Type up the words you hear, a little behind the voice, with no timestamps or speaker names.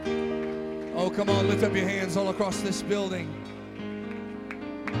Oh, come on, lift up your hands all across this building.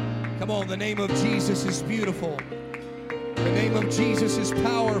 Come on, the name of Jesus is beautiful. The name of Jesus is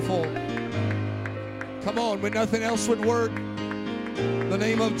powerful. Come on, when nothing else would work, the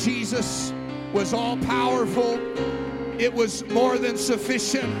name of Jesus was all powerful. It was more than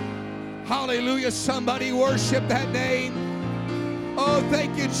sufficient. Hallelujah. Somebody worship that name. Oh,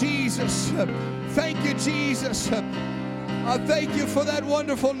 thank you, Jesus. Thank you, Jesus. I thank you for that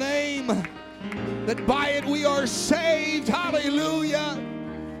wonderful name, that by it we are saved. Hallelujah.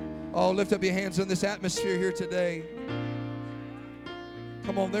 Oh, lift up your hands in this atmosphere here today.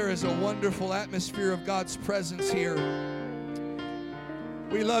 Come on, there is a wonderful atmosphere of God's presence here.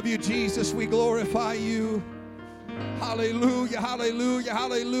 We love you, Jesus. We glorify you. Hallelujah, hallelujah,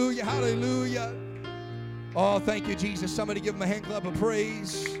 hallelujah, hallelujah. Oh, thank you, Jesus. Somebody give him a hand clap of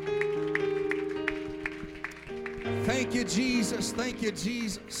praise. Thank you, Jesus. Thank you,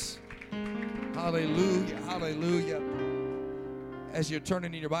 Jesus. Hallelujah, hallelujah. As you're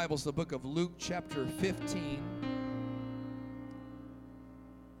turning in your Bibles, the book of Luke chapter 15.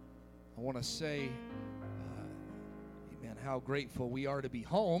 I want to say, amen, how grateful we are to be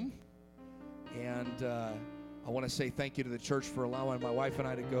home. And I want to say thank you to the church for allowing my wife and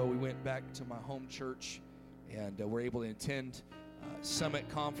I to go. We went back to my home church and we're able to attend Summit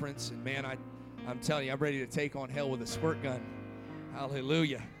Conference. And man, I'm telling you, I'm ready to take on hell with a squirt gun.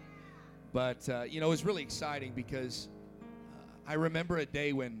 Hallelujah. But, it was really exciting because I remember a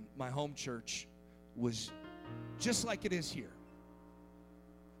day when my home church was just like it is here.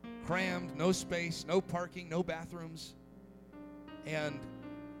 Crammed, no space, no parking, no bathrooms. And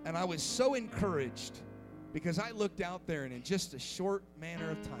I was so encouraged because I looked out there and in just a short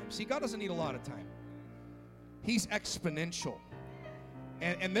manner of time. See, God doesn't need a lot of time. He's exponential.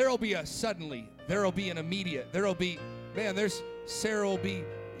 And there'll be a suddenly, there'll be an immediate, there'll be, man, Sarah will be,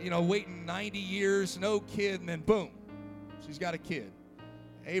 waiting 90 years, no kid, and then boom, she's got a kid.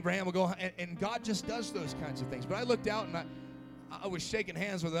 Abraham will go, and God just does those kinds of things. But I looked out and I was shaking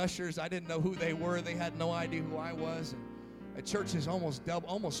hands with ushers. I didn't know who they were. They had no idea who I was. And the church has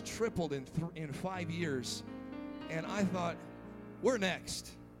almost tripled in 5 years. And I thought, we're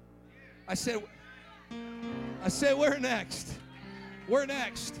next. I said, we're next. We're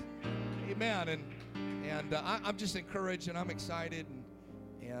next. Amen. And I'm just encouraged and I'm excited.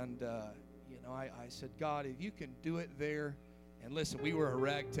 And I said, God, if you can do it there. And listen, we were a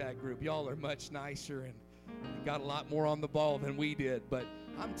ragtag group. Y'all are much nicer and got a lot more on the ball than we did. But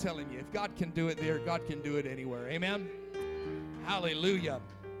I'm telling you, if God can do it there, God can do it anywhere. Amen? Hallelujah.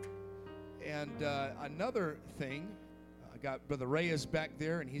 And another thing, I got Brother Reyes back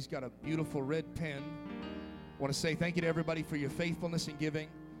there, and he's got a beautiful red pen. I want to say thank you to everybody for your faithfulness in giving.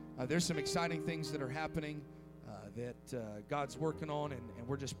 There's some exciting things that are happening that God's working on, and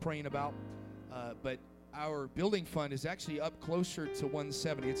we're just praying about. But our building fund is actually up closer to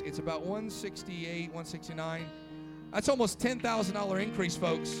 170. It's about 168, 169. That's almost $10,000 increase,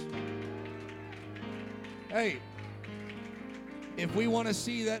 folks. Hey, if we want to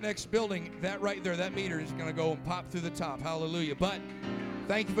see that next building, that right there, that meter is going to go and pop through the top. Hallelujah. But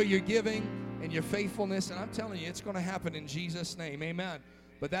thank you for your giving and your faithfulness, and I'm telling you, it's going to happen in Jesus' name. Amen.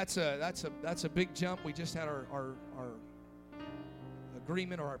 But that's a big jump. We just had our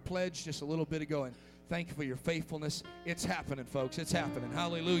agreement or our pledge just a little bit ago, and thank you for your faithfulness. It's happening, folks. It's happening.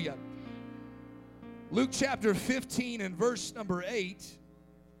 Hallelujah. Luke chapter 15 and verse number 8.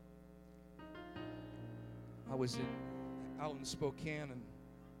 I was out in Spokane, and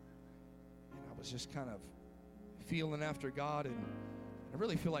I was just kind of feeling after God, and I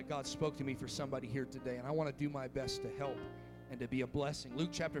really feel like God spoke to me for somebody here today, and I want to do my best to help and to be a blessing. Luke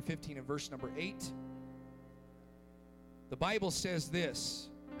chapter 15 and verse number 8. The Bible says this: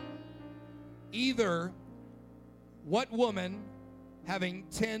 either what woman having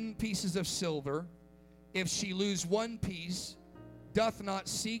 10 pieces of silver, if she lose one piece, doth not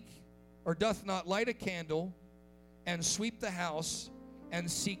seek or doth not light a candle and sweep the house and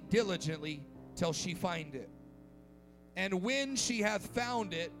seek diligently till she find it? And when she hath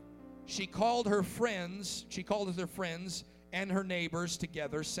found it, she called her friends and her neighbors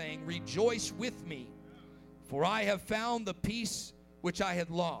together, saying, Rejoice with me, for I have found the piece which I had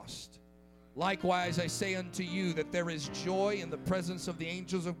lost. Likewise, I say unto you that there is joy in the presence of the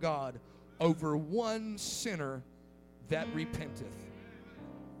angels of God over one sinner that repenteth.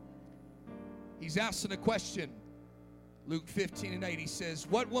 He's asking a question. Luke 15 and 8, he says,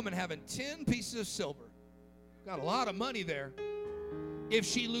 what woman having 10 pieces of silver, got a lot of money there, if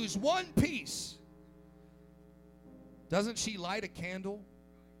she lose one piece, doesn't she light a candle,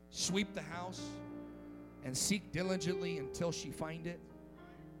 sweep the house, and seek diligently until she find it?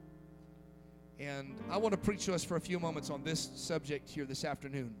 And I want to preach to us for a few moments on this subject here this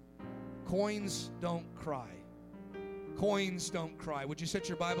afternoon. Coins don't cry. Coins don't cry. Would you set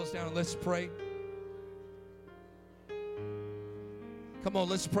your Bibles down and let's pray? Come on,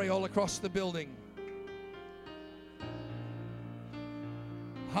 let's pray all across the building.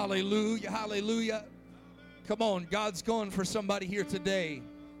 Hallelujah, hallelujah. Come on, God's going for somebody here today.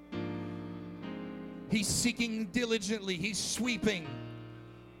 He's seeking diligently. He's sweeping.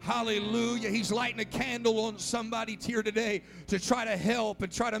 Hallelujah. He's lighting a candle on somebody here today to try to help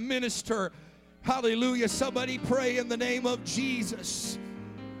and try to minister. Hallelujah. Somebody pray in the name of Jesus.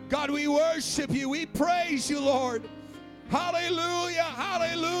 God, we worship you. We praise you, Lord. Hallelujah.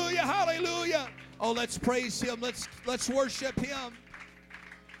 Hallelujah. Hallelujah. Oh, let's praise him. Let's worship him.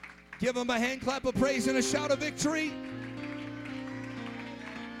 Give him a hand clap of praise and a shout of victory.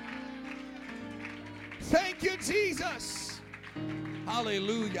 Thank you, Jesus.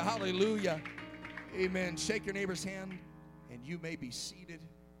 Hallelujah, hallelujah. Amen. Shake your neighbor's hand and you may be seated.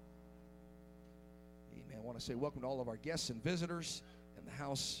 Amen. I want to say welcome to all of our guests and visitors in the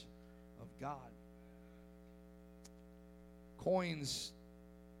house of God. Coins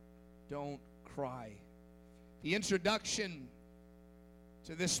don't cry. The introduction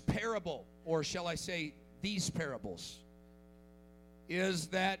to this parable, or shall I say these parables, is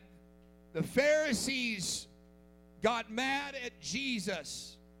that the Pharisees got mad at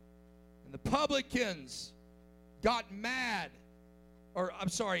Jesus, and the publicans got mad, or I'm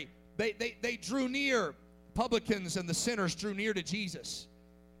sorry, they drew near. Publicans and the sinners drew near to Jesus,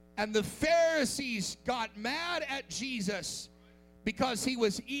 and the Pharisees got mad at Jesus because he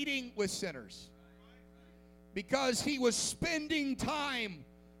was eating with sinners, because he was spending time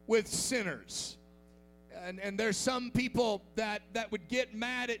with sinners. And there's some people that would get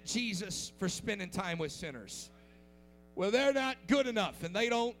mad at Jesus for spending time with sinners. Well, they're not good enough, and they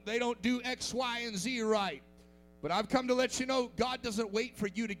don't do X, Y, and Z right. But I've come to let you know, God doesn't wait for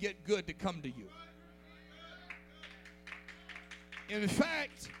you to get good to come to you. In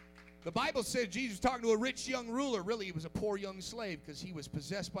fact, the Bible says Jesus was talking to a rich young ruler. Really, he was a poor young slave because he was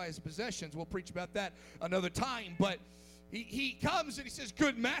possessed by his possessions. We'll preach about that another time. But he comes and he says,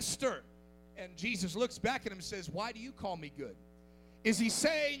 "Good master." And Jesus looks back at him and says, "Why do you call me good?" Is he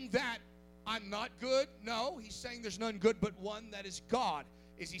saying that I'm not good? No, he's saying there's none good but one, that is God.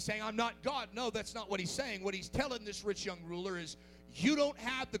 Is he saying I'm not God? No, that's not what he's saying. What he's telling this rich young ruler is, you don't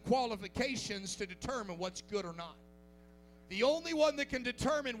have the qualifications to determine what's good or not. The only one that can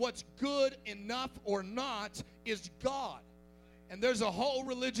determine what's good enough or not is God. And there's a whole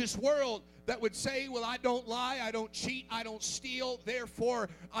religious world that would say, well, I don't lie, I don't cheat, I don't steal, therefore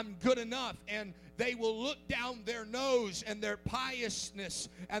I'm good enough. And they will look down their nose and their piousness,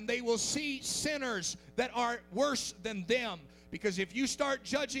 and they will see sinners that are worse than them. Because if you start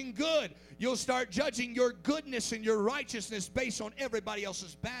judging good, you'll start judging your goodness and your righteousness based on everybody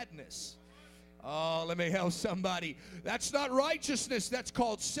else's badness. Oh, let me help somebody. That's not righteousness. That's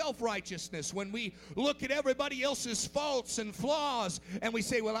called self-righteousness. When we look at everybody else's faults and flaws and we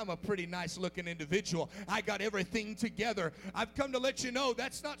say, well, I'm a pretty nice-looking individual. I got everything together. I've come to let you know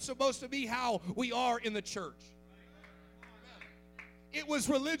that's not supposed to be how we are in the church. It was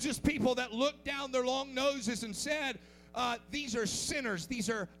religious people that looked down their long noses and said, these are sinners. These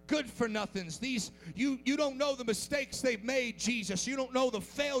are good-for-nothings. These you don't know the mistakes they've made, Jesus. You don't know the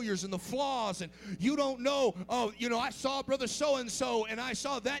failures and the flaws, and you don't know, I saw brother so-and-so, and I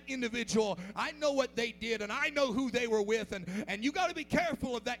saw that individual. I know what they did, and I know who they were with, and you got to be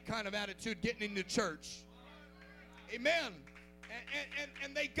careful of that kind of attitude getting into church. Amen.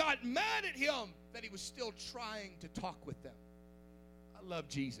 And they got mad at him that he was still trying to talk with them. I love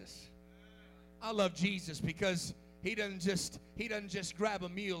Jesus. I love Jesus because He doesn't just grab a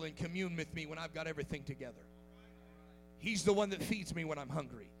meal and commune with me when I've got everything together. He's the one that feeds me when I'm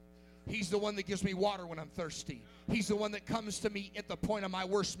hungry. He's the one that gives me water when I'm thirsty. He's the one that comes to me at the point of my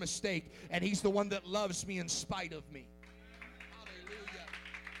worst mistake. And he's the one that loves me in spite of me. Hallelujah.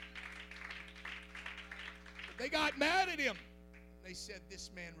 But they got mad at him. They said,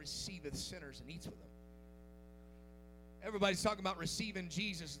 this man receiveth sinners and eats with them. Everybody's talking about receiving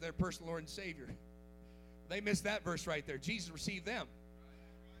Jesus as their personal Lord and Savior. They missed that verse right there. Jesus received them.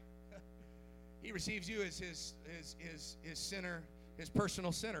 He receives you as his sinner, his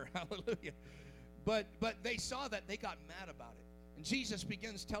personal sinner. Hallelujah. But they saw that. They got mad about it. And Jesus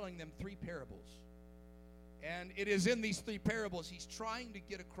begins telling them three parables. And it is in these three parables he's trying to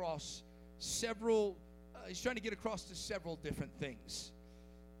get across to several different things.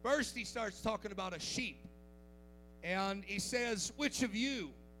 First, he starts talking about a sheep. And he says, which of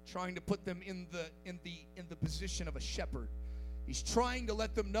you, trying to put them in the position of a shepherd, He's trying to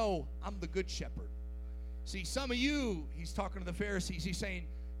let them know, I'm the good shepherd. See, some of you, he's talking to the Pharisees, he's saying,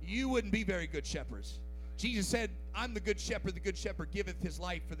 you wouldn't be very good shepherds. Jesus said, I'm the good shepherd giveth his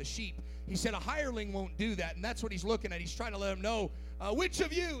life for the sheep. He said a hireling won't do that, and that's what he's looking at. He's trying to let them know, which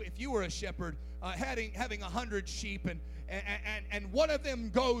of you, if you were a shepherd, having 100 sheep, and one of them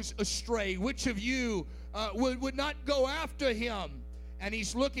goes astray, which of you would not go after him? And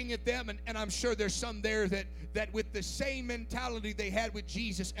he's looking at them, and I'm sure there's some there that with the same mentality they had with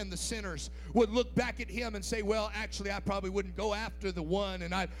Jesus and the sinners would look back at him and say, well, actually, I probably wouldn't go after the one,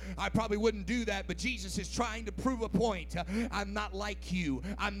 and I probably wouldn't do that. But Jesus is trying to prove a point. I'm not like you.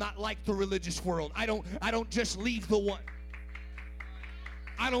 I'm not like the religious world. I don't just leave the one.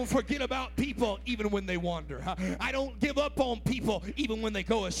 I don't forget about people even when they wander. I don't give up on people even when they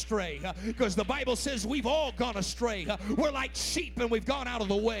go astray. Because the Bible says we've all gone astray. We're like sheep and we've gone out of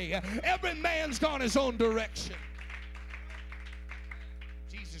the way. Every man's gone his own direction.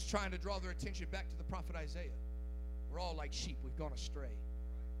 Jesus trying to draw their attention back to the prophet Isaiah. We're all like sheep. We've gone astray.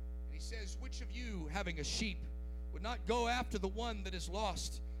 And he says, which of you having a sheep would not go after the one that is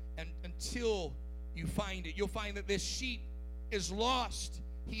lost until you find it? You'll find that this sheep is lost.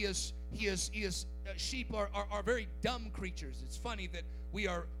 Sheep are very dumb creatures. It's funny that we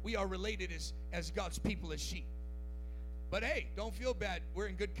are related as God's people as sheep. But hey, don't feel bad. We're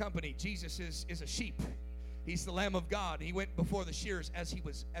in good company. Jesus is a sheep. He's the Lamb of God. He went before the shearers as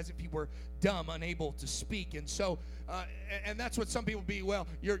if he were dumb, unable to speak. And so, and that's what some people be. Well,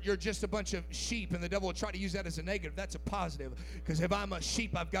 you're just a bunch of sheep, and the devil will try to use that as a negative. That's a positive, because if I'm a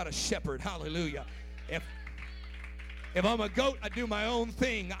sheep, I've got a shepherd. Hallelujah. If I'm a goat, I do my own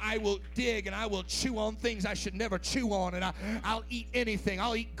thing. I will dig and I will chew on things I should never chew on, and I'll eat anything.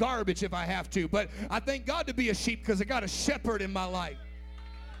 I'll eat garbage if I have to. But I thank God to be a sheep because I got a shepherd in my life.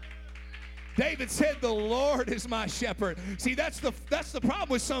 David said, the Lord is my shepherd. See, that's the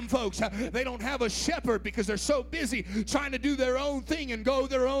problem with some folks. They don't have a shepherd because they're so busy trying to do their own thing and go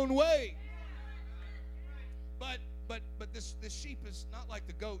their own way. But this sheep is not like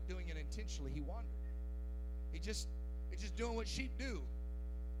the goat doing it intentionally. He wandered. He's just doing what sheep do.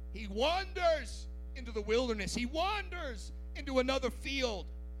 He wanders into the wilderness. He wanders into another field.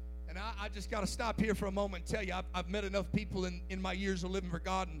 And I just got to stop here for a moment and tell you, I've met enough people in my years of living for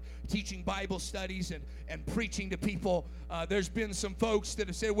God and teaching Bible studies and preaching to people. There's been some folks that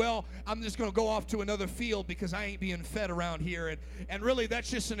have said, well, I'm just going to go off to another field because I ain't being fed around here. And really,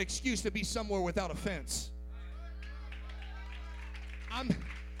 that's just an excuse to be somewhere without a fence.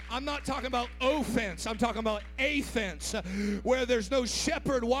 I'm not talking about offense. I'm talking about a fence where there's no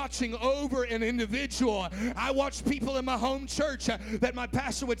shepherd watching over an individual. I watch people in my home church that my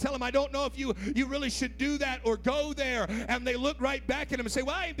pastor would tell them, I don't know if you really should do that or go there. And they look right back at him and say,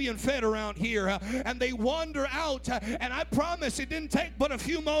 well, I ain't being fed around here. And they wander out. And I promise it didn't take but a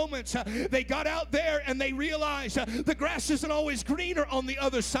few moments. They got out there and they realized the grass isn't always greener on the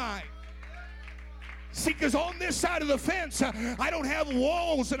other side. See, because on this side of the fence, I don't have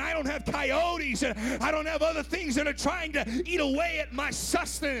wolves and I don't have coyotes and I don't have other things that are trying to eat away at my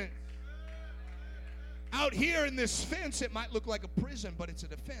sustenance. Out here in this fence, it might look like a prison, but it's a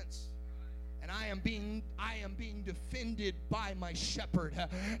defense. And I am being defended by my shepherd.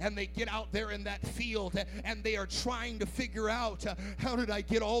 And they get out there in that field and they are trying to figure out, how did I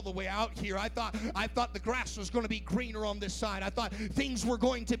get all the way out here? I thought the grass was going to be greener on this side. I thought things were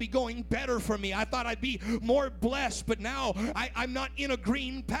going to be going better for me. I thought I'd be more blessed, but now I'm not in a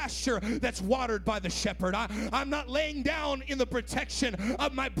green pasture that's watered by the shepherd. I'm not laying down in the protection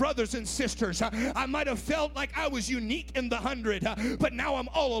of my brothers and sisters. I might have felt like I was unique in the 100, but now I'm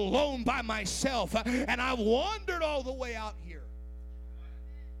all alone by myself. And I've wandered all the way out here.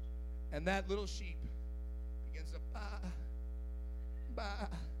 And that little sheep begins to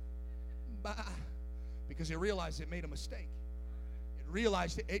baa, because it realized it made a mistake.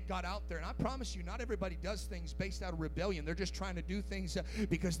 Realized it got out there. And I promise you, not everybody does things based out of rebellion. They're just trying to do things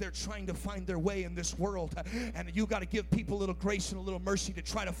because they're trying to find their way in this world. And you got to give people a little grace and a little mercy to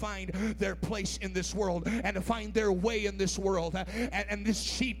try to find their place in this world and to find their way in this world. And this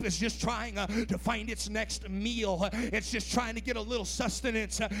sheep is just trying to find its next meal. It's just trying to get a little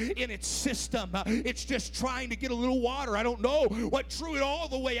sustenance in its system. It's just trying to get a little water. I don't know what drew it all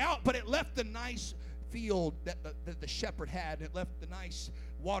the way out, but it left the nice field that the shepherd had. It left the nice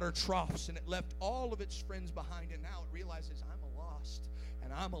water troughs, and it left all of its friends behind, and now it realizes, I'm lost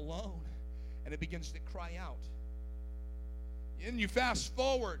and I'm alone, and it begins to cry out. And you fast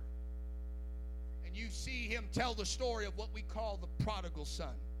forward and you see him tell the story of what we call the prodigal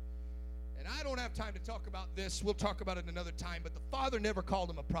son. And I don't have time to talk about this. We'll talk about it another time, but the father never called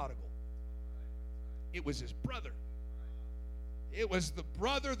him a prodigal. It was his brother. It was the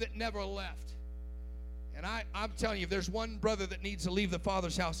brother that never left. And I'm telling you, if there's one brother that needs to leave the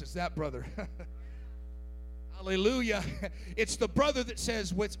Father's house, it's that brother. Hallelujah. It's the brother that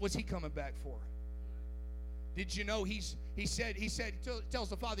says, what's he coming back for? Did you know he tells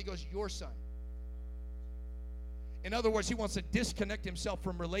the Father, he goes, your son. In other words, he wants to disconnect himself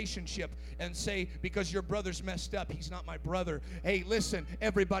from relationship and say, because your brother's messed up, he's not my brother. Hey, listen,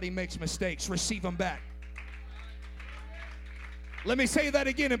 everybody makes mistakes. Receive them back. Let me say that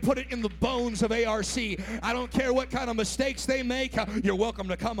again and put it in the bones of ARC. I don't care what kind of mistakes they make. You're welcome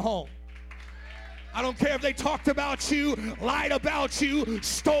to come home. I don't care if they talked about you, lied about you,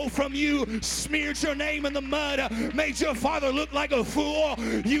 stole from you, smeared your name in the mud, made your father look like a fool.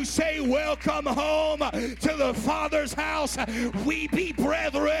 You say, welcome home to the Father's house. We be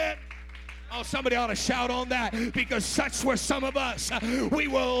brethren. Oh, somebody ought to shout on that, because such were some of us. We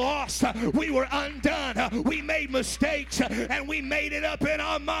were lost. We were undone. We made mistakes, and we made it up in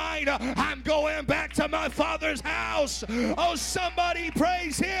our mind. I'm going back to my Father's house. Oh, somebody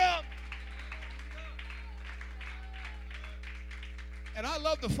praise Him. And I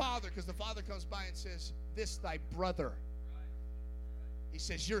love the Father, because the Father comes by and says, this thy brother. He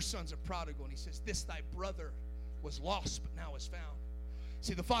says, your son's a prodigal. And he says, this thy brother was lost, but now is found.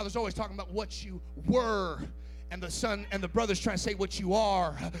 See, the Father's always talking about what you were, and the Son and the brother's trying to say what you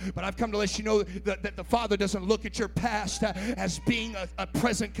are. But I've come to let you know that the Father doesn't look at your past as being a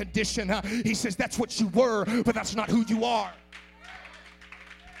present condition. He says that's what you were, but that's not who you are.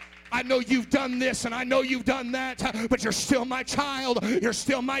 I know you've done this and I know you've done that, but you're still my child. You're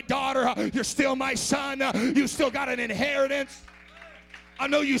still my daughter. You're still my son. You still got an inheritance. I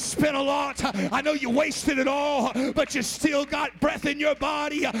know you spent a lot. I know you wasted it all, but you still got breath in your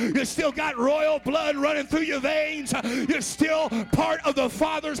body. You still got royal blood running through your veins. You're still part of the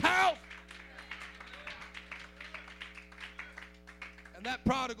Father's house. And that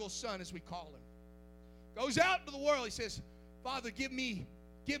prodigal son, as we call him, goes out into the world. He says, Father, give me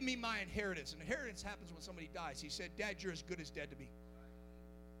my inheritance. And inheritance happens when somebody dies. He said, Dad, you're as good as dead to me.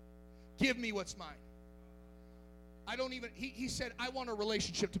 Give me what's mine. He said, I want a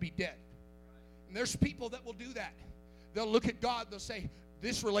relationship to be dead. And there's people that will do that. They'll look at God, they'll say,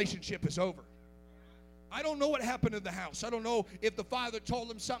 this relationship is over. I don't know what happened in the house. I don't know if the father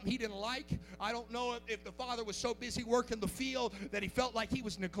told him something he didn't like. I don't know if the father was so busy working the field that he felt like he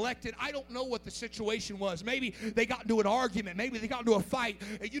was neglected. I don't know what the situation was. Maybe they got into an argument. Maybe they got into a fight.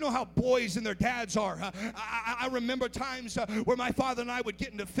 You know how boys and their dads are. I remember times where my father and I would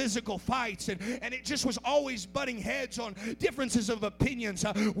get into physical fights, and it just was always butting heads on differences of opinions.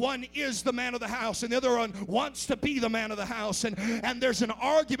 One is the man of the house, and the other one wants to be the man of the house. And there's an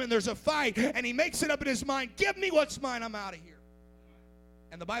argument, there's a fight, and he makes it up in his mind, give me what's mine, I'm out of here.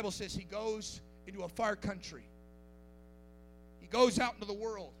 And the Bible says he goes into a far country. He goes out into the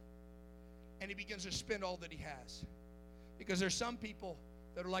world, and he begins to spend all that he has. Because there's some people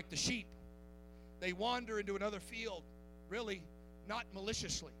that are like the sheep. They wander into another field, really not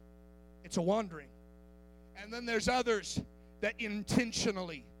maliciously. It's a wandering. And then there's others that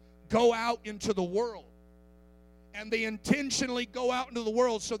intentionally go out into the world. And they intentionally go out into the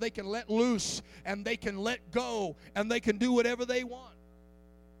world so they can let loose and they can let go and they can do whatever they want.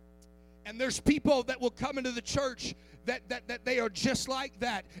 And there's people that will come into the church that they are just like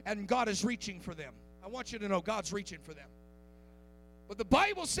that, and God is reaching for them. I want you to know God's reaching for them. But the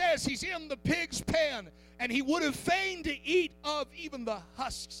Bible says he's in the pig's pen, and he would have feigned to eat of even the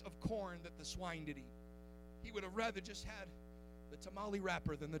husks of corn that the swine did eat. He would have rather just had the tamale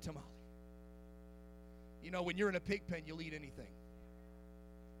wrapper than the tamale. You know, when you're in a pig pen, you'll eat anything.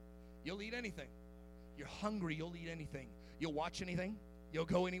 You'll eat anything. You're hungry, you'll eat anything. You'll watch anything. You'll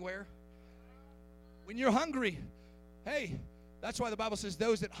go anywhere. When you're hungry, hey, that's why the Bible says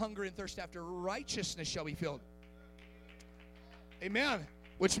those that hunger and thirst after righteousness shall be filled. Amen.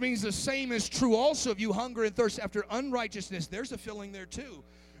 Which means the same is true also if you hunger and thirst after unrighteousness. There's a filling there too.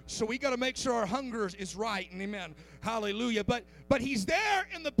 So we got to make sure our hunger is right, and amen. Hallelujah. But he's there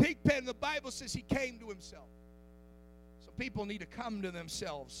in the pig pen. The Bible says he came to himself. So people need to come to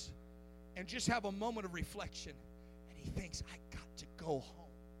themselves and just have a moment of reflection. And he thinks, I got to go home.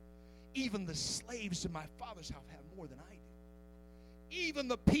 Even the slaves in my father's house have more than I do. Even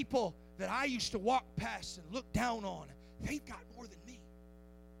the people that I used to walk past and look down on, they've got more than me.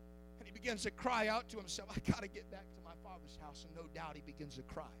 And he begins to cry out to himself, I got to get back to my father's house. And no doubt he begins to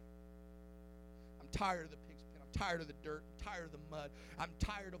cry. I'm tired of the pig's pen. I'm tired of the dirt. I'm tired of the mud. I'm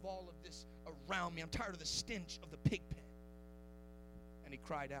tired of all of this around me. I'm tired of the stench of the pig pen. And he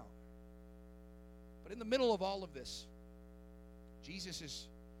cried out. But in the middle of all of this, Jesus is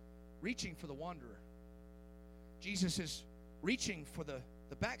reaching for the wanderer. Jesus is reaching for the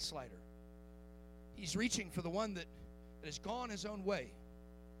backslider. He's reaching for the one that has gone his own way.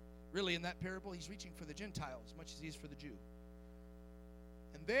 Really, in that parable, he's reaching for the Gentile as much as he is for the Jew.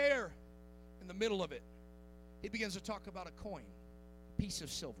 And there, in the middle of it, he begins to talk about a coin, a piece of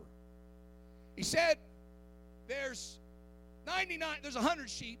silver. He said, there's 100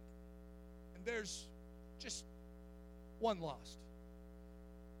 sheep, and there's just one lost.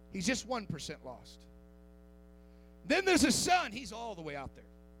 He's just 1% lost. Then there's a son. He's all the way out there.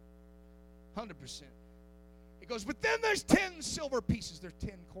 100%. He goes, but then there's 10 silver pieces. There's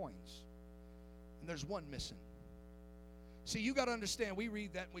 10 coins. And there's one missing. See, you got to understand, we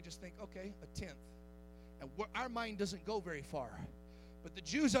read that and we just think, okay, a tenth. And our mind doesn't go very far. But the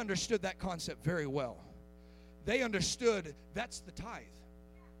Jews understood that concept very well. They understood that's the tithe.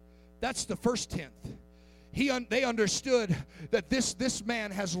 That's the first tenth. They understood that this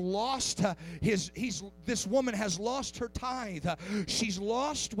man has lost this woman has lost her tithe. She's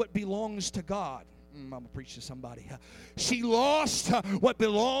lost what belongs to God. I'm going to preach to somebody. She lost what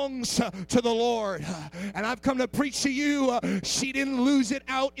belongs to the Lord. And I've come to preach to you. She didn't lose it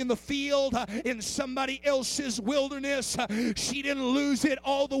out in the field in somebody else's wilderness. She didn't lose it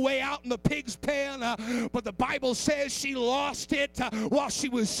all the way out in the pig's pen. But the Bible says she lost it while she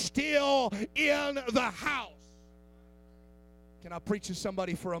was still in the house. Can I preach to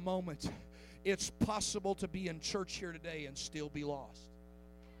somebody for a moment? It's possible to be in church here today and still be lost.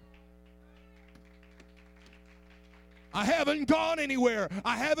 I haven't gone anywhere.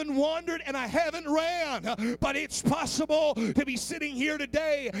 I haven't wandered and I haven't ran. But it's possible to be sitting here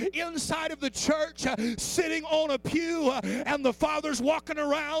today inside of the church, sitting on a pew, and the Father's walking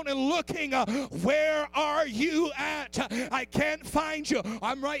around and looking, where are you at? I can't find you.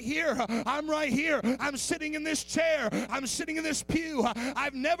 I'm right here. I'm right here. I'm sitting in this chair. I'm sitting in this pew.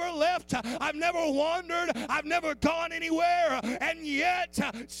 I've never left. I've never wandered. I've never gone anywhere. And yet,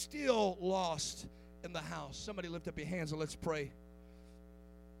 still lost in the house. Somebody lift up your hands and let's pray.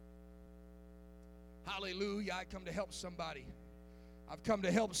 Hallelujah. I come to help somebody. I've come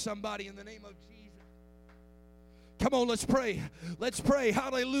to help somebody in the name of Jesus. Come on, let's pray. Let's pray.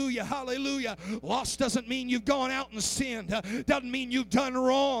 Hallelujah. Hallelujah. Lost doesn't mean you've gone out and sinned. Doesn't mean you've done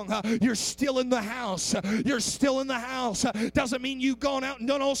wrong. You're still in the house. You're still in the house. Doesn't mean you've gone out and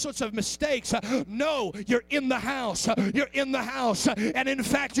done all sorts of mistakes. No, you're in the house. You're in the house. And in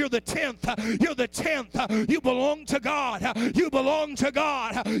fact, you're the 10th. You're the 10th. You belong to God. You belong to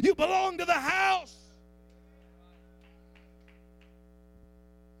God. You belong to the house.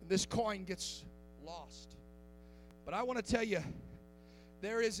 And this coin gets lost. But I want to tell you,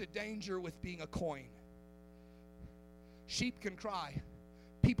 there is a danger with being a coin. Sheep can cry.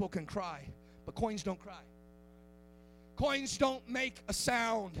 People can cry. But coins don't cry. Coins don't make a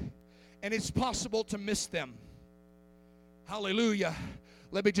sound. And it's possible to miss them. Hallelujah.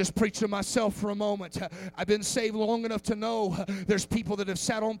 Let me just preach to myself for a moment. I've been saved long enough to know there's people that have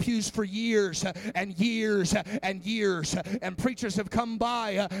sat on pews for years and years and years. And preachers have come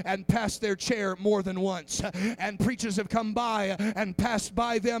by and passed their chair more than once. And preachers have come by and passed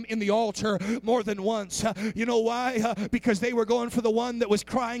by them in the altar more than once. You know why? Because they were going for the one that was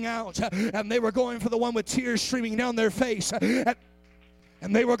crying out. And they were going for the one with tears streaming down their face.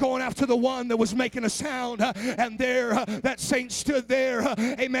 And they were going after the one that was making a sound. And there, that saint stood there,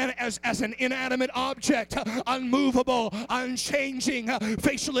 amen, as an inanimate object, unmovable, unchanging.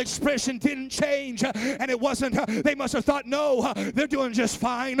 Facial expression didn't change. And it wasn't, they must have thought, no, they're doing just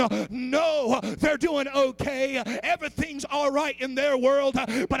fine. No, they're doing okay. Everything's all right in their world.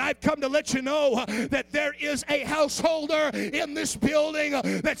 But I've come to let you know that there is a householder in this building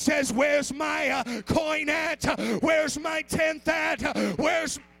that says, where's my coin at? Where's my tenth at?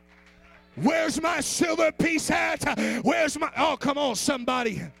 Where's my silver piece at? Where's my... Oh, come on,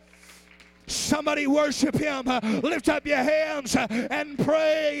 somebody. Somebody worship him. Lift up your hands and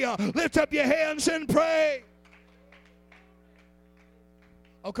pray. Lift up your hands and pray.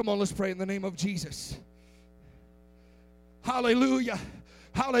 Oh, come on, let's pray in the name of Jesus. Hallelujah.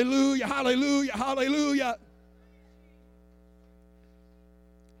 Hallelujah. Hallelujah. Hallelujah.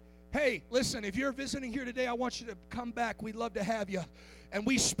 Hey, listen, if you're visiting here today, I want you to come back. We'd love to have you. And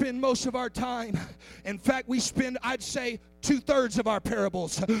we spend most of our time, in fact, we spend, I'd say, 2/3 of our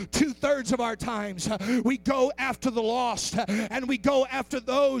parables, 2/3 of our times, we go after the lost, and we go after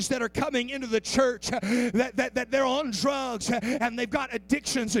those that are coming into the church, that they're on drugs, and they've got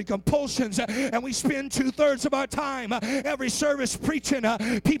addictions and compulsions, and we spend 2/3 of our time every service preaching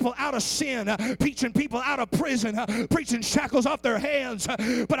people out of sin, preaching people out of prison, preaching shackles off their hands.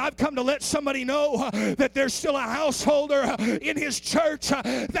 But I've come to let somebody know that there's still a householder in his church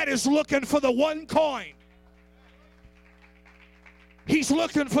that is looking for the one coin. He's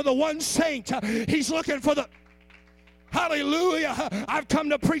looking for the one saint. He's looking for the... Hallelujah. I've come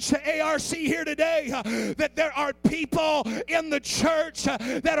to preach to ARC here today that there are people in the church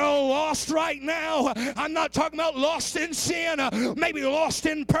that are lost right now. I'm not talking about lost in sin, maybe lost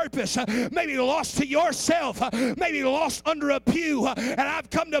in purpose, maybe lost to yourself, maybe lost under a pew. And I've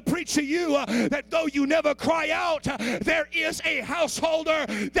come to preach to you that though you never cry out, there is a householder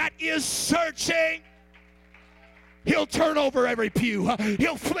that is searching. He'll turn over every pew.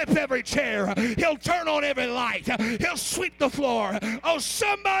 He'll flip every chair. He'll turn on every light. He'll sweep the floor. Oh,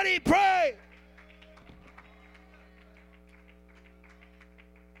 somebody pray.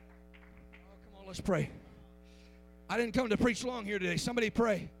 Oh, come on, let's pray. I didn't come to preach long here today. Somebody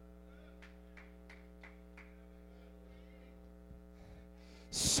pray.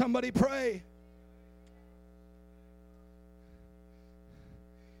 Somebody pray.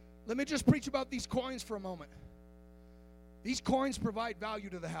 Let me just preach about these coins for a moment. These coins provide value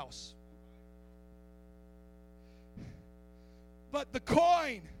to the house. But the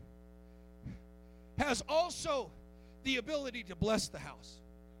coin has also the ability to bless the house.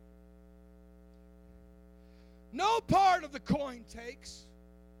 No part of the coin takes.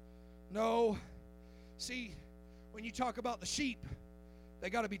 No. See, when you talk about the sheep, they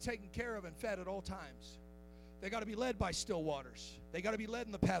got to be taken care of and fed at all times. They got to be led by still waters. They got to be led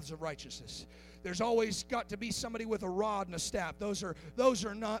in the paths of righteousness. There's always got to be somebody with a rod and a staff. Those are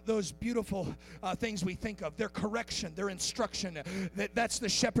not those beautiful things we think of. They're correction. They're instruction. That's the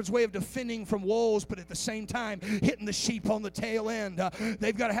shepherd's way of defending from wolves, but at the same time hitting the sheep on the tail end.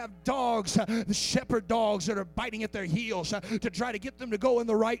 They've got to have dogs, the shepherd dogs that are biting at their heels to try to get them to go in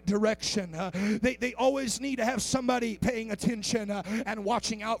the right direction. They always need to have somebody paying attention and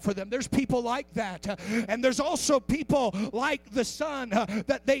watching out for them. There's people like that. And there's also people like the son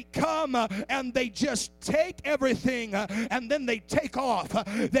that they come and they just take everything and then they take off.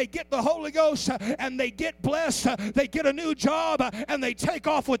 They get the Holy Ghost and they get blessed. They get a new job and they take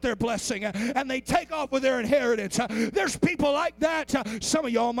off with their blessing and they take off with their inheritance. There's people like that. Some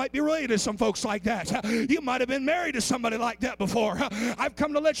of y'all might be related to some folks like that. You might have been married to somebody like that before. I've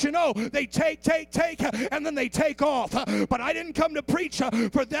come to let you know they take, and then they take off. But I didn't come to preach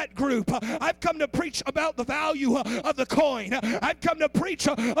for that group. I've come to preach about the value of the coin. I've come to preach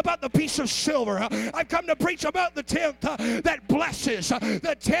about the piece of silver. I've come to preach about the tenth that blesses,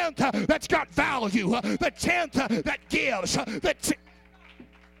 the tenth that's got value, the tenth that gives.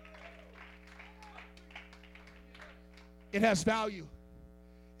 It has value,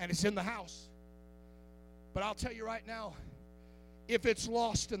 and it's in the house. But I'll tell you right now, if it's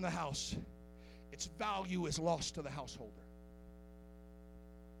lost in the house, its value is lost to the householder.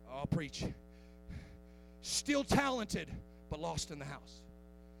 I'll preach. Still talented, but lost in the house.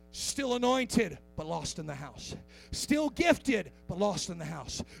 Still anointed, but lost in the house. Still gifted, but lost in the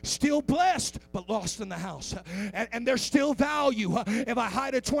house. Still blessed, but lost in the house. And there's still value. If I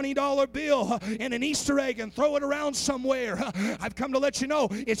hide a $20 bill in an Easter egg and throw it around somewhere, I've come to let you know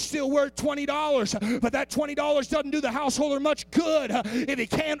it's still worth $20. But that $20 doesn't do the householder much good if he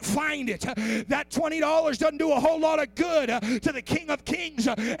can't find it. That $20 doesn't do a whole lot of good to the King of Kings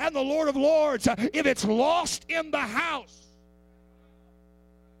and the Lord of Lords if it's lost in the house.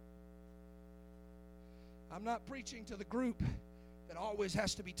 I'm not preaching to the group that always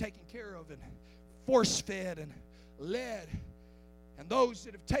has to be taken care of and force-fed and led. And those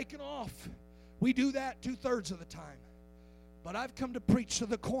that have taken off, we do that 2/3 of the time. But I've come to preach to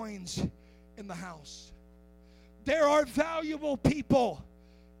the coins in the house. There are valuable people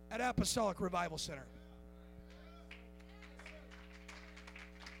at Apostolic Revival Center.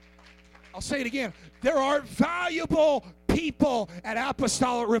 I'll say it again. There are valuable people at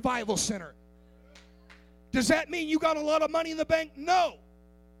Apostolic Revival Center. Does that mean you got a lot of money in the bank? No.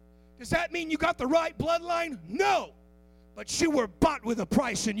 Does that mean you got the right bloodline? No. But you were bought with a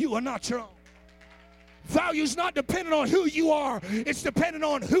price and you are not your own. Value's not dependent on who you are. It's dependent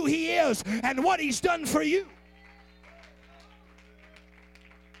on who he is and what he's done for you.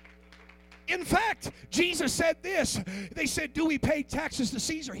 In fact, Jesus said this. They said, do we pay taxes to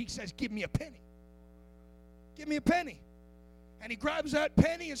Caesar? He says, give me a penny. Give me a penny. And he grabs that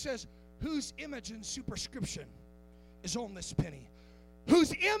penny and says, whose image and superscription is on this penny?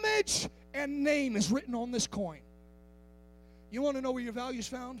 Whose image and name is written on this coin? You want to know where your value is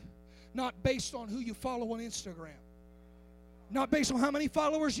found? Not based on who you follow on Instagram. Not based on how many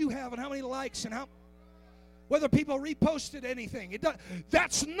followers you have and how many likes and whether people reposted anything.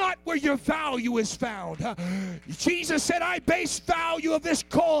 That's not where your value is found. Jesus said, I base value of this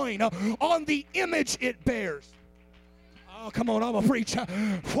coin on the image it bears. Oh, come on, I'm a preacher.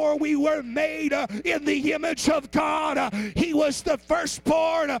 For we were made in the image of God. He was the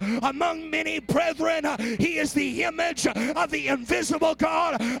firstborn among many brethren. He is the image of the invisible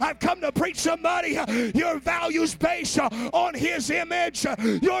God. I've come to preach somebody. Your value is based on His image.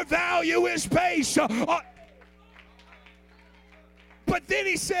 Your value is based on... But then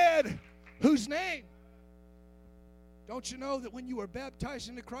He said, whose name? Don't you know that when you were baptized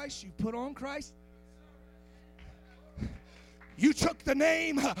into Christ, you put on Christ? You took the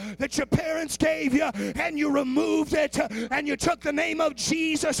name that your parents gave you and you removed it, and you took the name of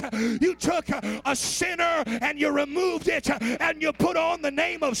Jesus. You took a sinner and you removed it, and you put on the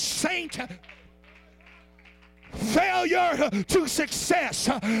name of saint. Failure to success,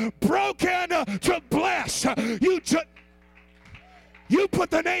 broken to bless. You put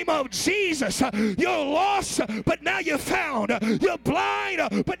the name of Jesus. You're lost, but now you're found. You're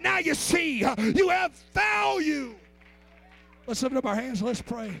blind, but now you see. You have value. Let's lift up our hands. Let's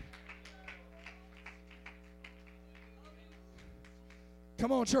pray.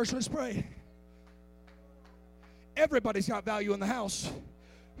 Come on, church. Let's pray. Everybody's got value in the house.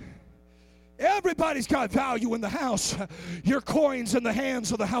 Everybody's got value in the house. Your coin's in the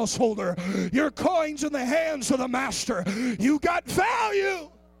hands of the householder. Your coin's in the hands of the master. You got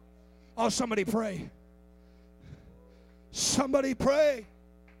value. Oh, somebody pray. Somebody pray.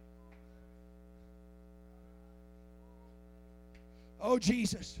 Oh,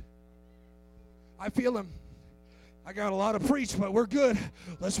 Jesus. I feel Him. I got a lot of preach, but we're good.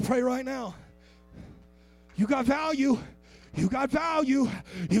 Let's pray right now. You got value. You got value.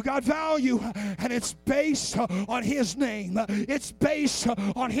 You got value. And it's based on His name. It's based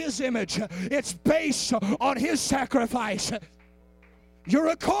on His image. It's based on His sacrifice. You're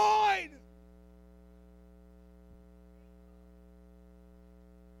a coin.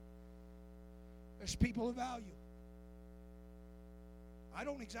 There's people of value. I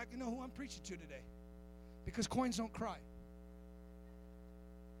don't exactly know who I'm preaching to today, because coins don't cry.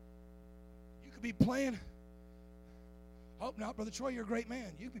 You could be playing. Oh, no, Brother Troy, you're a great man.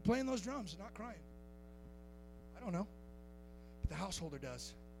 You could be playing those drums and not crying. I don't know. But the householder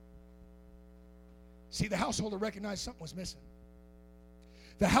does. See, the householder recognized something was missing.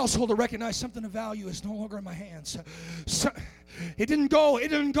 The householder recognized something of value is no longer in my hands. So, it didn't go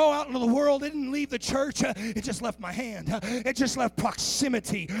out into the world. It didn't leave the church. It just left my hand. It just left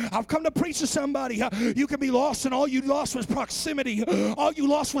proximity. I've come to preach to somebody. You can be lost, and all you lost was proximity. All you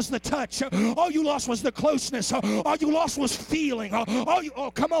lost was the touch. All you lost was the closeness. All you lost was feeling.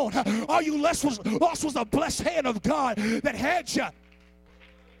 Come on. All you lost was the blessed hand of God that had you.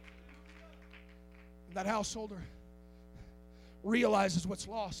 That householder realizes what's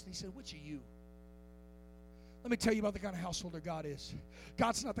lost. He said, which are you? Let me tell you about the kind of householder God is.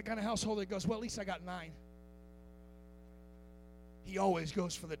 God's not the kind of householder that goes, well, at least I got 9. He always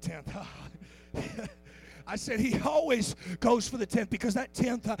goes for the 10th. I said He always goes for the 10th, because that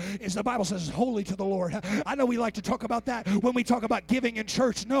 10th is, the Bible says, is holy to the Lord. I know we like to talk about that when we talk about giving in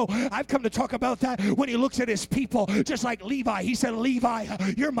church. No, I've come to talk about that when He looks at His people, just like Levi. He said, Levi,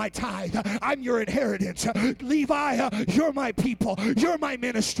 you're my tithe. I'm your inheritance. Levi, you're my people. You're my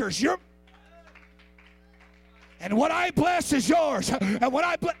ministers. And what I bless is yours. And what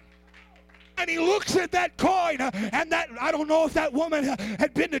I bless... And he looks at that coin, and that, I don't know if that woman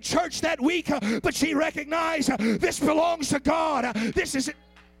had been to church that week, but she recognized this belongs to God. This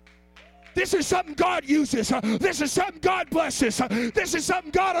is something God uses. This is something God blesses. This is something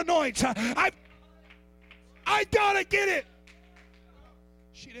God anoints. I gotta get it.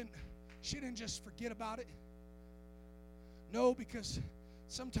 She didn't just forget about it. No, because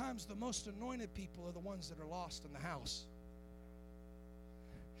sometimes the most anointed people are the ones that are lost in the house.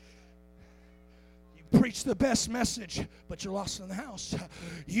 Preach the best message, but you're lost in the house.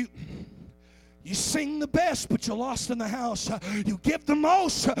 You sing the best, but you're lost in the house. You give the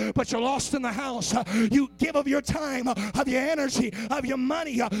most, but you're lost in the house. You give of your time, of your energy, of your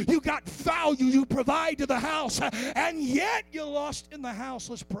money. You got value you provide to the house, and yet you're lost in the house.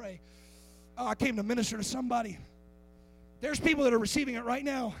 Let's pray. Oh, I came to minister to somebody. There's people that are receiving it right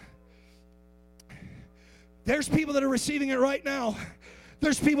now. There's people that are receiving it right now.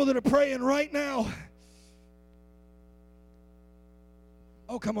 There's people that are praying right now.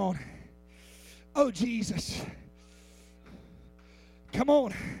 Oh, come on. Oh, Jesus. Come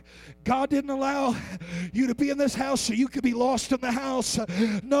on. God didn't allow you to be in this house so you could be lost in the house.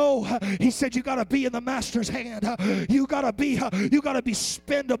 No, He said you got to be in the master's hand. You got to be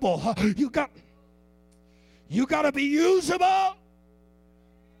spendable. You got to be usable.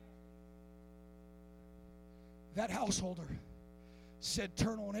 That householder said,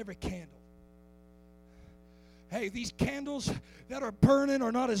 turn on every candle. Hey, these candles that are burning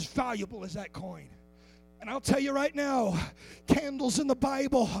are not as valuable as that coin. And I'll tell you right now, candles in the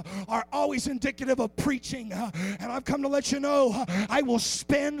Bible are always indicative of preaching. And I've come to let you know, I will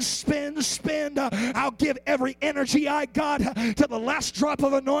spend. I'll give every energy I got to the last drop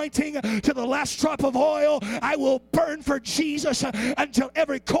of anointing, to the last drop of oil. I will burn for Jesus until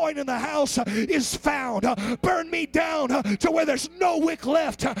every coin in the house is found. Burn me down to where there's no wick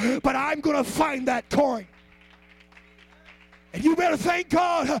left, but I'm going to find that coin. And you better thank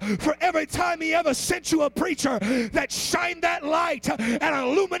God for every time He ever sent you a preacher that shined that light and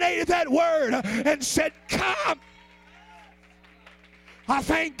illuminated that word and said, come. I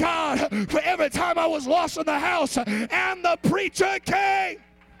thank God for every time I was lost in the house and the preacher came.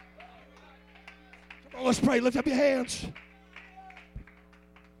 Come on, let's pray. Lift up your hands.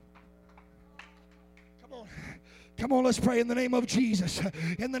 Come on, let's pray in the name of Jesus.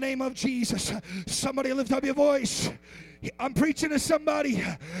 In the name of Jesus. Somebody lift up your voice. I'm preaching to somebody,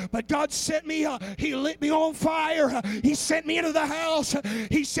 but God sent me. He lit me on fire. He sent me into the house.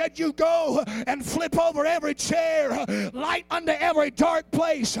 He said, you go and flip over every chair, light under every dark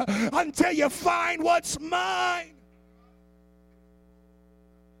place until you find what's mine.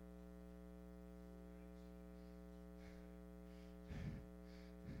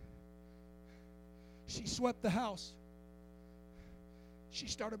 She swept the house. She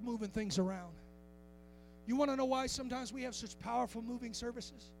started moving things around. You want to know why sometimes we have such powerful moving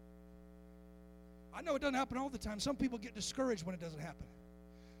services? I know it doesn't happen all the time. Some people get discouraged when it doesn't happen.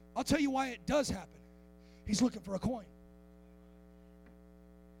 I'll tell you why it does happen. He's looking for a coin.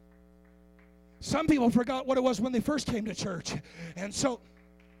 Some people forgot what it was when they first came to church. And so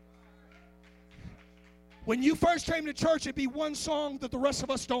when you first came to church, it'd be one song that the rest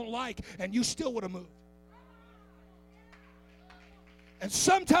of us don't like, and you still would have moved. And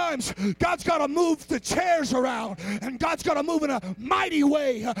sometimes God's got to move the chairs around, and God's got to move in a mighty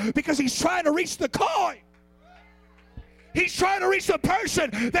way because He's trying to reach the coin. He's trying to reach the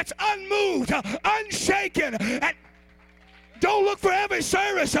person that's unmoved, unshaken. And don't look for every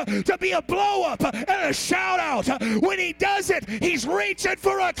service to be a blow up and a shout out. When He does it, He's reaching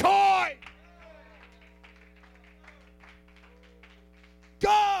for a coin.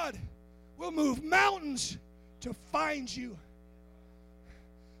 God will move mountains to find you.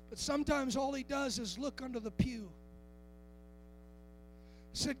 But sometimes all He does is look under the pew.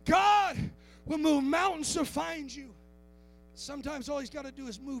 He said, God will move mountains to find you. Sometimes all He's got to do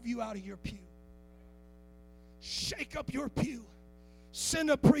is move you out of your pew. Shake up your pew. Send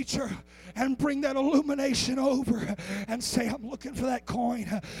a preacher and bring that illumination over and say, I'm looking for that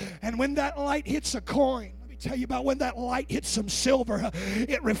coin. And when that light hits a coin, let me tell you about when that light hits some silver,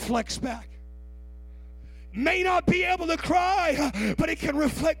 it reflects back. May not be able to cry, but it can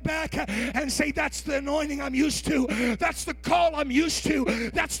reflect back and say, that's the anointing I'm used to. That's the call I'm used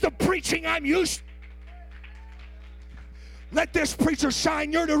to. That's the preaching I'm used to. Let this preacher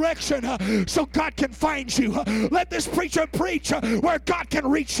shine your direction so God can find you. Let this preacher preach where God can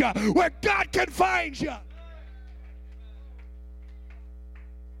reach you, where God can find you.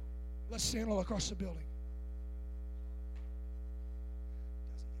 Let's stand all across the building.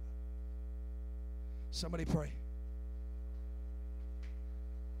 Somebody pray.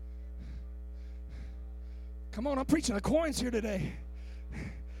 Come on, I'm preaching to coins here today.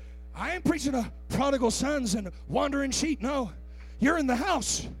 I ain't preaching to prodigal sons and wandering sheep. No, you're in the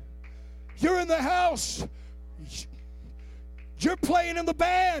house. You're in the house. You're playing in the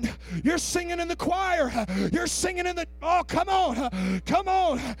band. You're singing in the choir. You're singing in the... Oh, come on. Come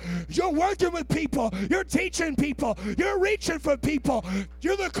on. You're working with people. You're teaching people. You're reaching for people.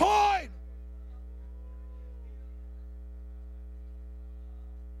 You're the coin.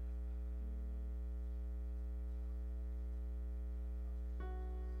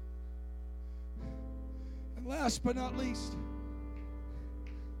 And last but not least,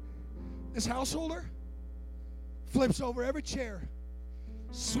 this householder flips over every chair,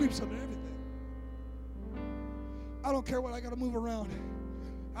 sweeps up everything. I don't care what I got to move around.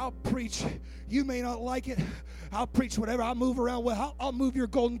 I'll preach. You may not like it. I'll preach whatever. I'll move around. Well, I'll move your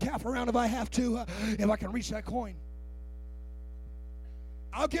golden calf around if I have to, if I can reach that coin.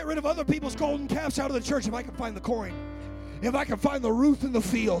 I'll get rid of other people's golden calves out of the church if I can find the coin. If I can find the Ruth in the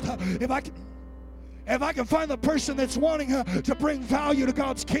field. If I can find the person that's wanting to bring value to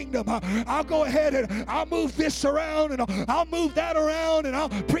God's kingdom, I'll go ahead and I'll move this around and I'll move that around and I'll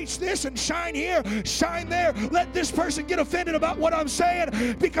preach this and shine here, shine there. Let this person get offended about what I'm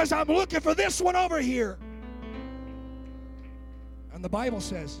saying because I'm looking for this one over here. And the Bible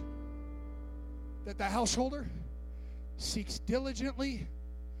says that the householder seeks diligently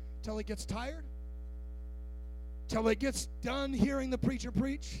till he gets tired till it gets done hearing the preacher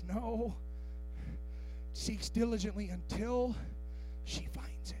preach. No. Seeks diligently until she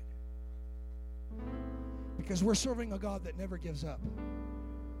finds it. Because we're serving a God that never gives up.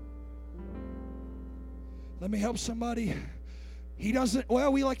 Let me help somebody. He doesn't,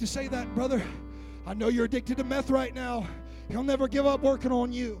 well, we like to say that, brother. I know you're addicted to meth right now. He'll never give up working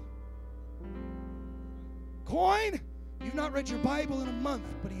on you. Coin, you've not read your Bible in a month,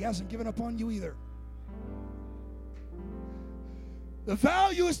 but he hasn't given up on you either. The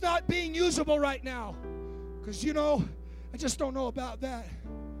value is not being usable right now. Because, you know, I just don't know about that.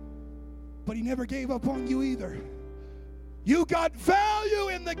 But he never gave up on you either. You got value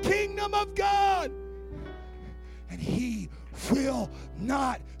in the kingdom of God. And he will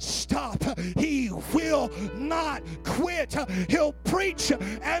not stop. He will not quit. He'll preach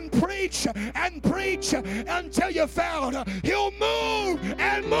and preach and preach until you're found. He'll move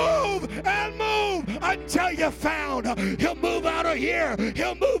and move and move until you're found. He'll move out of here.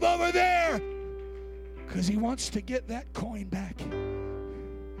 He'll move over there. Because he wants to get that coin back.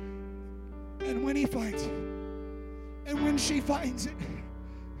 And when he finds it, and when she finds it,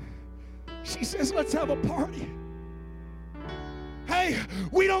 she says, let's have a party. Hey,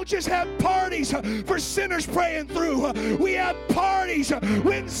 we don't just have parties for sinners praying through. We have parties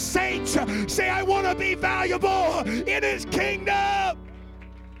when saints say, I want to be valuable in his kingdom.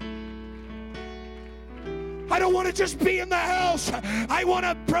 I don't want to just be in the house. I want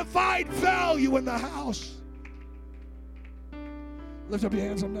to provide value in the house. Lift up your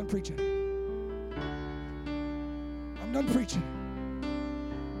hands. I'm done preaching. I'm done preaching.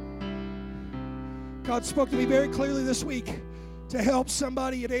 God spoke to me very clearly this week to help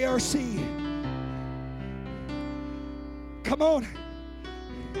somebody at ARC. Come on.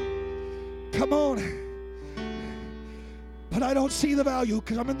 Come on. But I don't see the value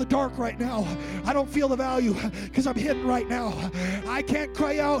because I'm in the dark right now. I don't feel the value because I'm hidden right now. I can't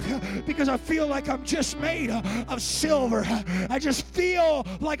cry out because I feel like I'm just made of silver. I just feel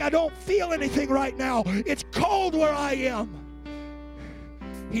like I don't feel anything right now. It's cold where I am.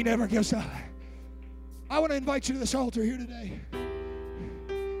 He never gives up. I want to invite you to this altar here today.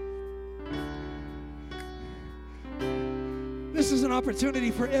 This is an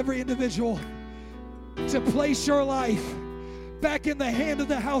opportunity for every individual to place your life back in the hand of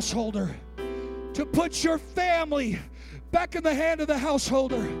the householder, to put your family back in the hand of the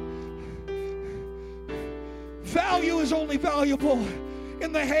householder. Value is only valuable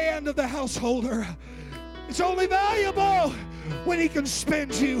in the hand of the householder. It's only valuable when he can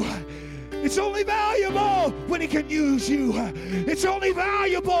spend you. It's only valuable when he can use you. It's only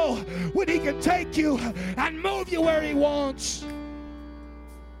valuable when he can take you and move you where he wants.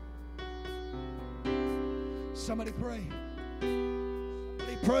 Somebody pray.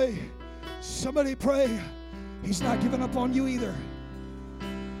 Somebody pray. Somebody pray. He's not giving up on you either.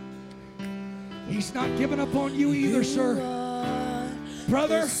 He's not giving up on you either, sir.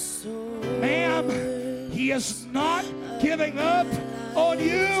 Brother, ma'am, he is not giving up on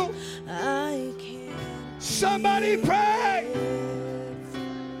you. Somebody pray.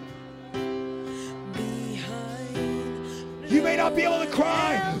 You may not be able to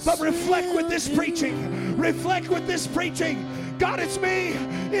cry, but reflect with this preaching. Reflect with this preaching. God, it's me.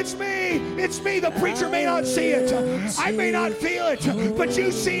 It's me. It's me. The preacher may not see it. I may not feel it, but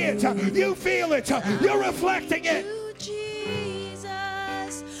you see it. You feel it. You're reflecting it.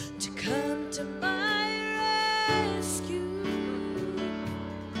 Jesus, to come to my rescue.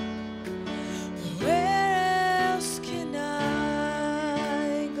 Where else can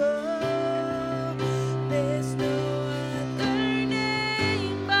I go? There's no other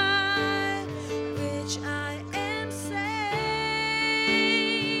name by which I am saved.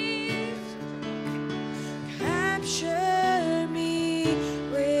 Capture me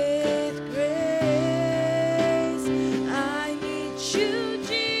with grace. I need you,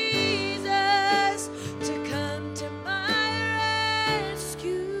 Jesus, to come to my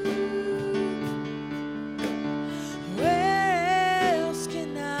rescue. Where else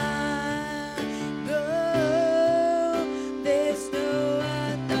can I go? There's no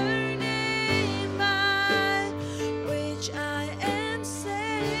other name by which I am saved.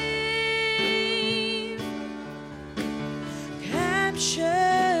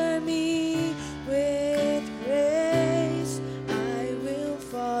 Capture me with grace. I will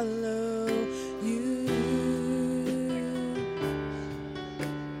follow you.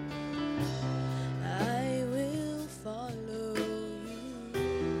 I will follow you.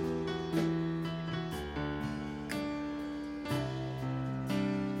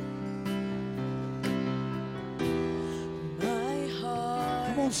 My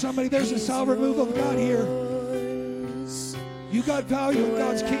heart Come on, somebody. There's a sovereign move of God here. You got value in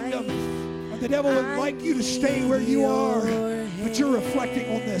God's kingdom. And the devil would like you to stay where you are. But you're reflecting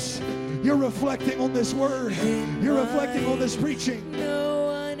on this. You're reflecting on this word. You're reflecting on this preaching. No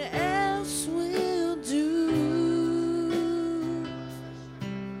one else will do.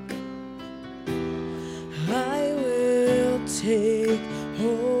 I will take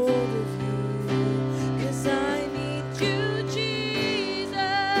hold of you, 'cause I need you,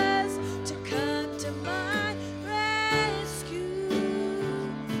 Jesus, to come to my rescue.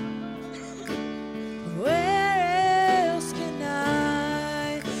 Where else can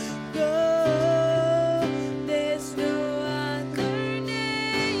I go? There's no other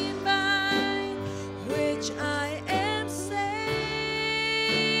name by which I am saved.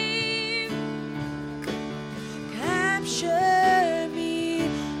 Capture me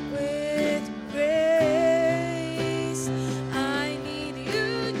with grace. I need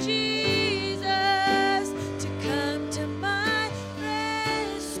you, Jesus, to come to my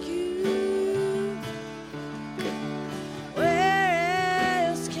rescue. Where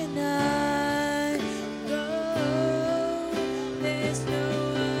else can I go? There's no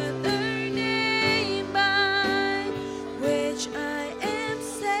other name by which I am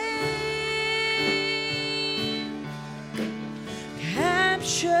saved.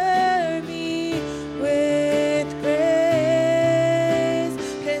 Capture me with grace,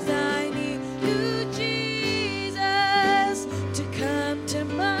 'cause I need you, Jesus, to come to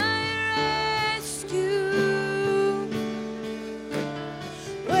my rescue.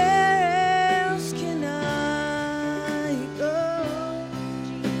 Where else can I go?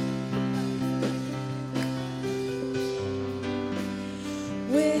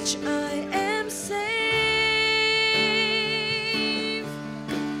 Which I am saved.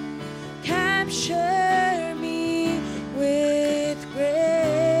 Capture